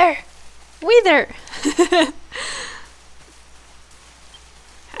 Wither!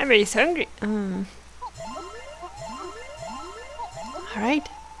 I'm very hungry. Alright.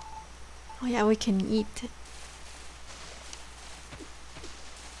 Oh yeah, we can eat.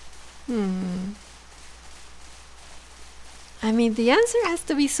 I mean, the answer has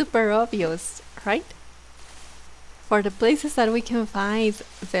to be super obvious, right? For the places that we can find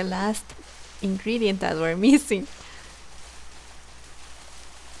the last ingredient that we're missing.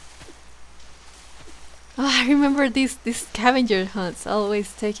 Oh, I remember these scavenger hunts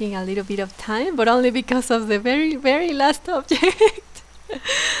always taking a little bit of time, but only because of the very, very last object.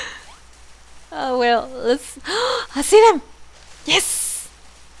 Oh well, let's... I see them! Yes!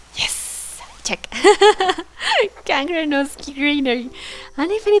 Yes! Check! Gangrenous greenery. An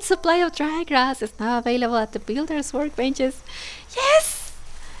infinite supply of dry grass is now available at the builders' workbenches. Yes!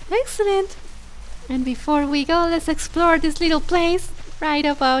 Excellent! And before we go, let's explore this little place right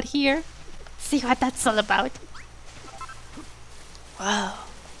about here. See what that's all about. Wow.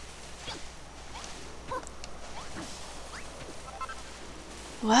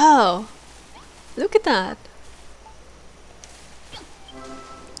 Wow. Look at that.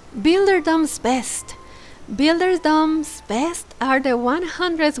 Builderdom's Best. Builderdom's Best are the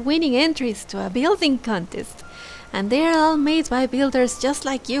 100 winning entries to a building contest. And they're all made by builders just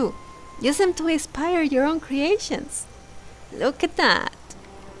like you. Use them to inspire your own creations. Look at that.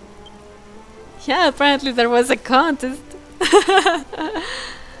 Yeah, apparently there was a contest.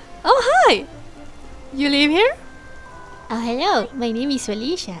 Oh, hi! You live here? Oh, hello. My name is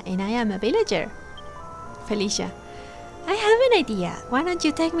Felicia, and I am a villager. Felicia. I have an idea. Why don't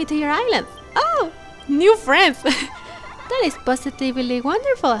you take me to your island? Oh, new friends. That is positively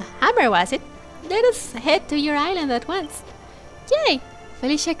wonderful. Hammer, was it? Let us head to your island at once. Yay!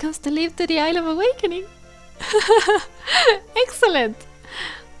 Felicia comes to live to the Isle of Awakening. Excellent.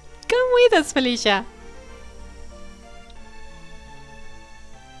 Come with us, Felicia.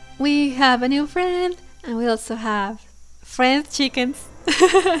 We have a new friend, and we also have friends chickens.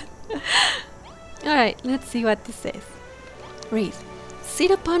 Alright, let's see what this says. Read. Sit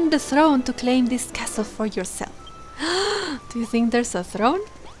upon the throne to claim this castle for yourself. Do you think there's a throne?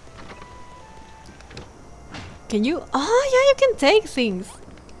 Can you? Oh, yeah, you can take things.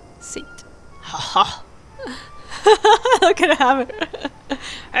 Sit. Haha. Look at Hammer.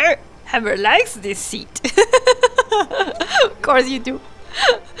 Hammer likes this seat. Of course you do.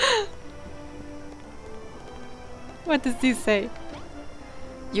 What does this say?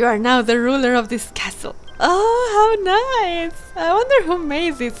 You are now the ruler of this castle. Oh, how nice. I wonder who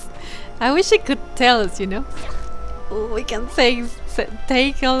made this. I wish I could tell us, you know. We can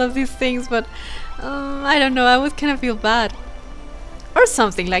take all of these things, but I don't know. I would kind of feel bad. Or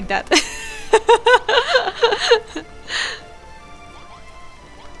something like that.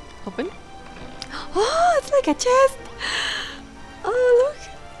 Open. Oh, it's like a chest. Oh, look.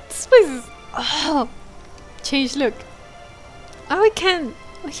 This place is... Oh. Change look. Oh, we can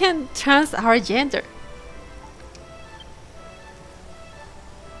trans our gender.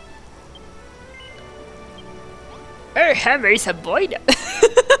 Hammer is a boy now.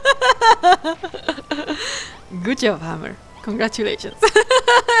 Good job, Hammer. Congratulations.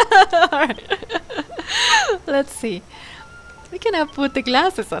 Alright. Let's see. We can put the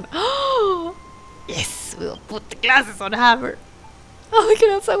glasses on. Oh, yes, we'll put the glasses on Hammer. Oh, we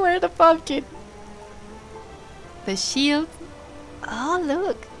can also wear the pumpkin. The shield. Oh,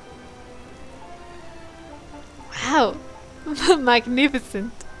 look. Wow.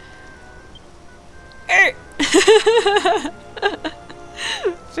 Magnificent.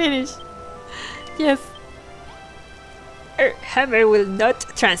 Finish. Yes. Hammer will not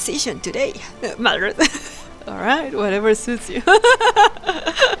transition today. Malrod. Alright, whatever suits you.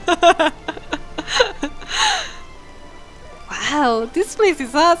 Wow, this place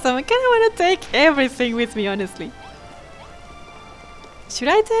is awesome. I kinda wanna take everything with me, honestly. Should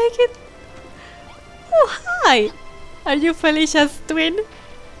I take it? Oh, hi! Are you Felicia's twin?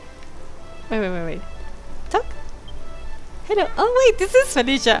 Wait. Talk? Hello. Oh, wait, this is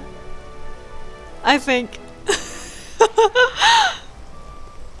Felicia. I think.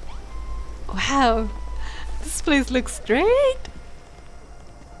 Wow. This place looks great.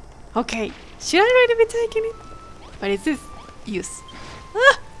 Okay, should I really be taking it? What is this? Use.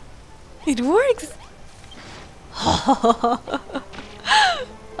 Ah! It works!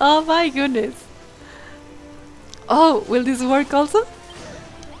 Oh my goodness. Oh, will this work also?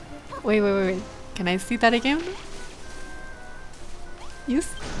 Wait. Can I see that again?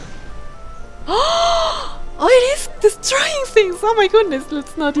 Yes. Oh, it is destroying things. Oh my goodness.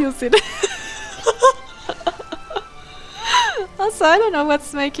 Let's not use it. Also, I don't know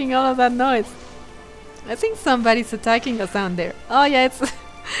what's making all of that noise. I think somebody's attacking us down there. Oh yeah, it's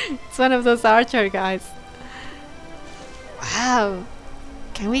it's one of those archer guys. Wow.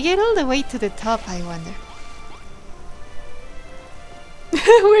 Can we get all the way to the top, I wonder?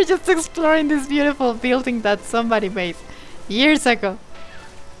 We're just exploring this beautiful building that somebody made years ago.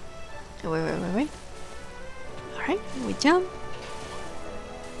 Wait. Alright, we jump.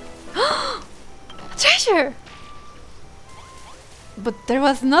 Treasure! But there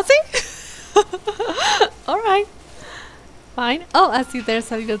was nothing? Alright. Fine. Oh, I see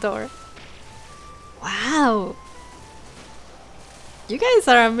there's a little door. Wow. You guys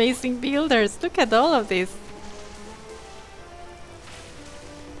are amazing builders. Look at all of this.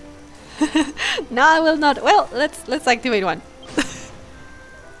 No, I will not. Well, let's activate one.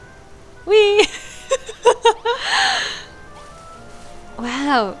 Whee!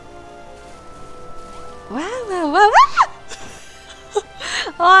 Wow. Wow.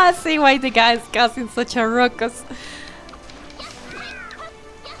 Oh, I see why the guy is causing such a ruckus.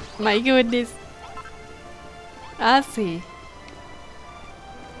 My goodness. I see.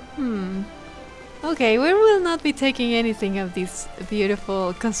 Okay, we will not be taking anything of this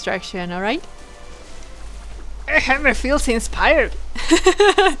beautiful construction, alright? Hammer feels inspired.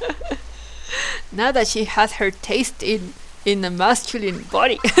 Now that she has her taste in a masculine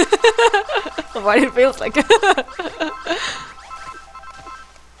body. What it feels like.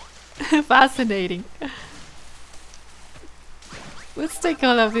 Fascinating. Let's take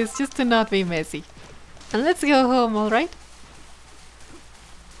all of this just to not be messy. And let's go home, alright?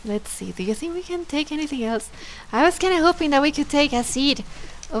 Let's see, do you think we can take anything else? I was kinda hoping that we could take a seed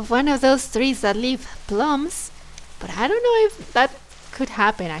of one of those trees that leave plums, but I don't know if that could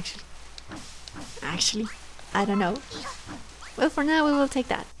happen actually. Actually, I don't know. Well, for now we will take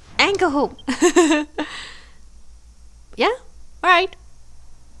that. And go home! Yeah? Alright.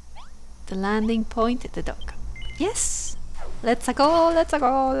 The landing point at the dock. Yes! Let's go!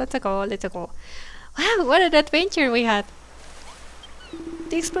 Wow, what an adventure we had!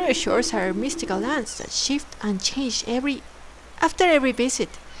 The explorer shores are mystical lands that shift and change after every visit.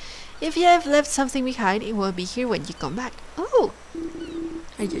 If you have left something behind, it will be here when you come back. Oh!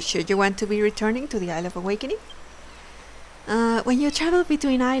 Are you sure you want to be returning to the Isle of Awakening? When you travel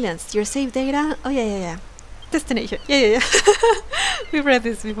between islands, your save data... Oh, yeah. Destination. Yeah. We've read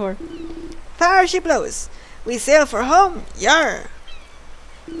this before. Fire she blows. We sail for home. Yar!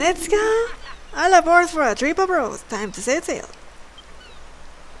 Let's go! All aboard for a trip abroad. Time to set sail.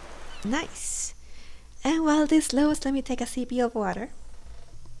 Nice. And while this slows, let me take a sip of water.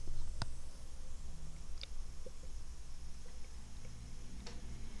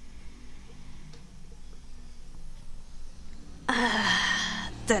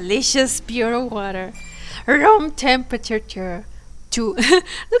 Delicious pure water. Room temperature 2.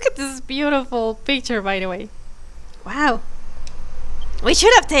 Look at this beautiful picture, by the way. Wow. We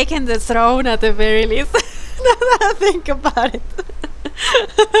should have taken the throne at the very least. Now that I think about it.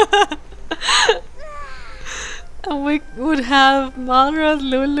 And we would have Malrose,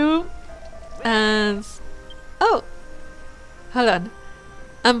 Lulu, and... Oh! Hold on.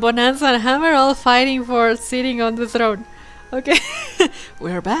 And Bonanza and Hammer all fighting for sitting on the throne. Okay.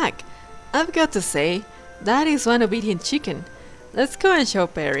 We're back. I've got to say, that is one obedient chicken. Let's go and show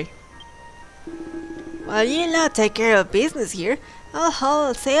Perry. While you lot take care of business here, I'll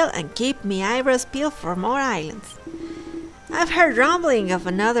haul sail and keep me eyebrows peeled for more islands. I've heard rumblings of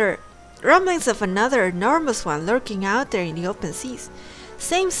another enormous one lurking out there in the open seas.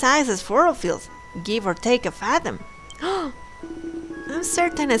 Same size as Forofield, give or take a fathom. I'm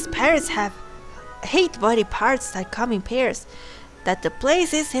certain as pirates have 8 body parts that come in pairs, that the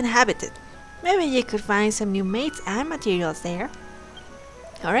place is inhabited. Maybe you could find some new mates and materials there.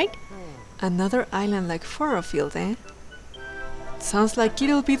 Alright. Another island like Forofield, eh? Sounds like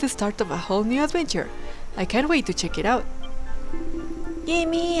it'll be the start of a whole new adventure. I can't wait to check it out. Give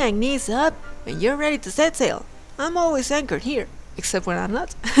me a knees up when you're ready to set sail. I'm always anchored here, except when I'm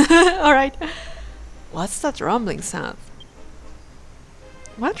not. Alright. What's that rumbling sound?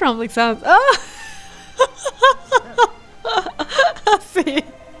 What rumbling sound? Oh! I see.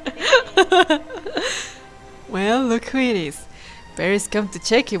 Well, look who it is. Barry's come to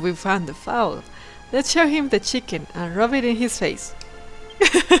check if we found the fowl. Let's show him the chicken and rub it in his face.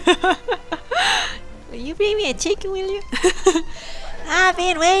 Will you bring me a chicken, will you? I've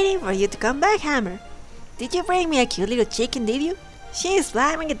been waiting for you to come back, Hammer. Did you bring me a cute little chicken, did you? She's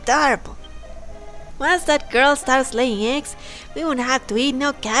flaming adorable. Once that girl starts laying eggs, we won't have to eat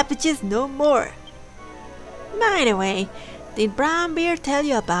no cabbages no more. By the way, did Brown Bear tell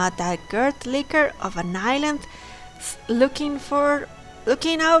you about that girt liquor of an island looking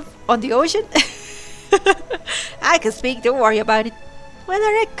out on the ocean? I can speak, don't worry about it. Well,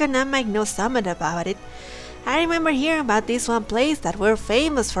 I reckon I might know something about it. I remember hearing about this one place that were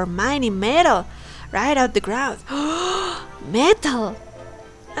famous for mining metal right out the ground. Metal!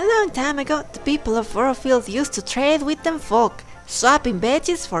 A long time ago, the people of Furrowfield used to trade with them folk, swapping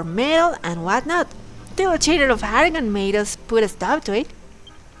veggies for metal and whatnot, till a cheater of Harrigan made us put a stop to it.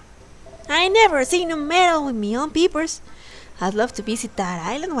 I never seen no metal with me own peepers. I'd love to visit that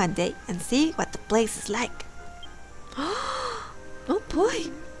island one day and see what the place is like. Oh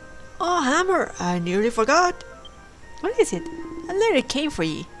boy! Oh, Hammer, I nearly forgot. What is it? A letter came for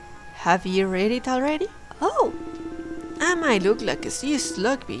ye. Have you read it already? Oh! I might look like a sea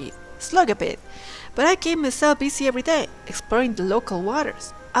slug a bit, but I keep myself busy every day, exploring the local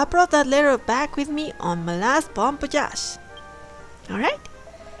waters. I brought that letter back with me on my last bon voyage. Alright?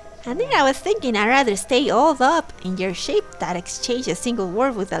 And then I was thinking I'd rather stay all up in your shape than exchange a single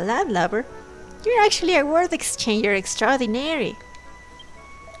word with a landlubber. You're actually a word exchanger extraordinary.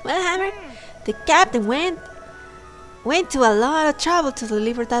 Well, Hammer, the captain went to a lot of trouble to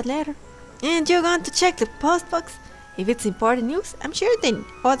deliver that letter. And you're going to check the postbox. If it's important news, I'm sure then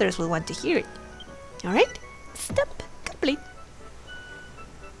others will want to hear it. Alright? Stop. Complete.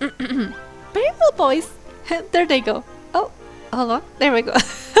 Very well, boys. There they go. Oh, hold on. There we go.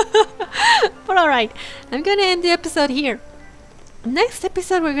 But alright, I'm gonna end the episode here. Next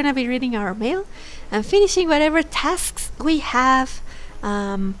episode, we're gonna be reading our mail and finishing whatever tasks we have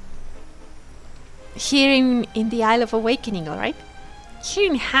here in the Isle of Awakening, alright?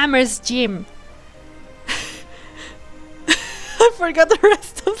 Here in Hammer's gym. I forgot the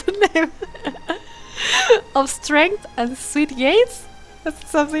rest of the name. Of strength and sweet gains?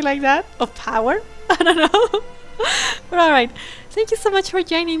 Something like that? Of power? I don't know. But alright, thank you so much for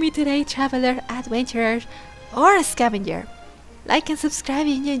joining me today, traveler, adventurer, or scavenger. Like and subscribe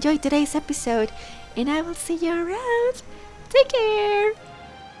if you enjoyed today's episode, and I will see you around. Take care!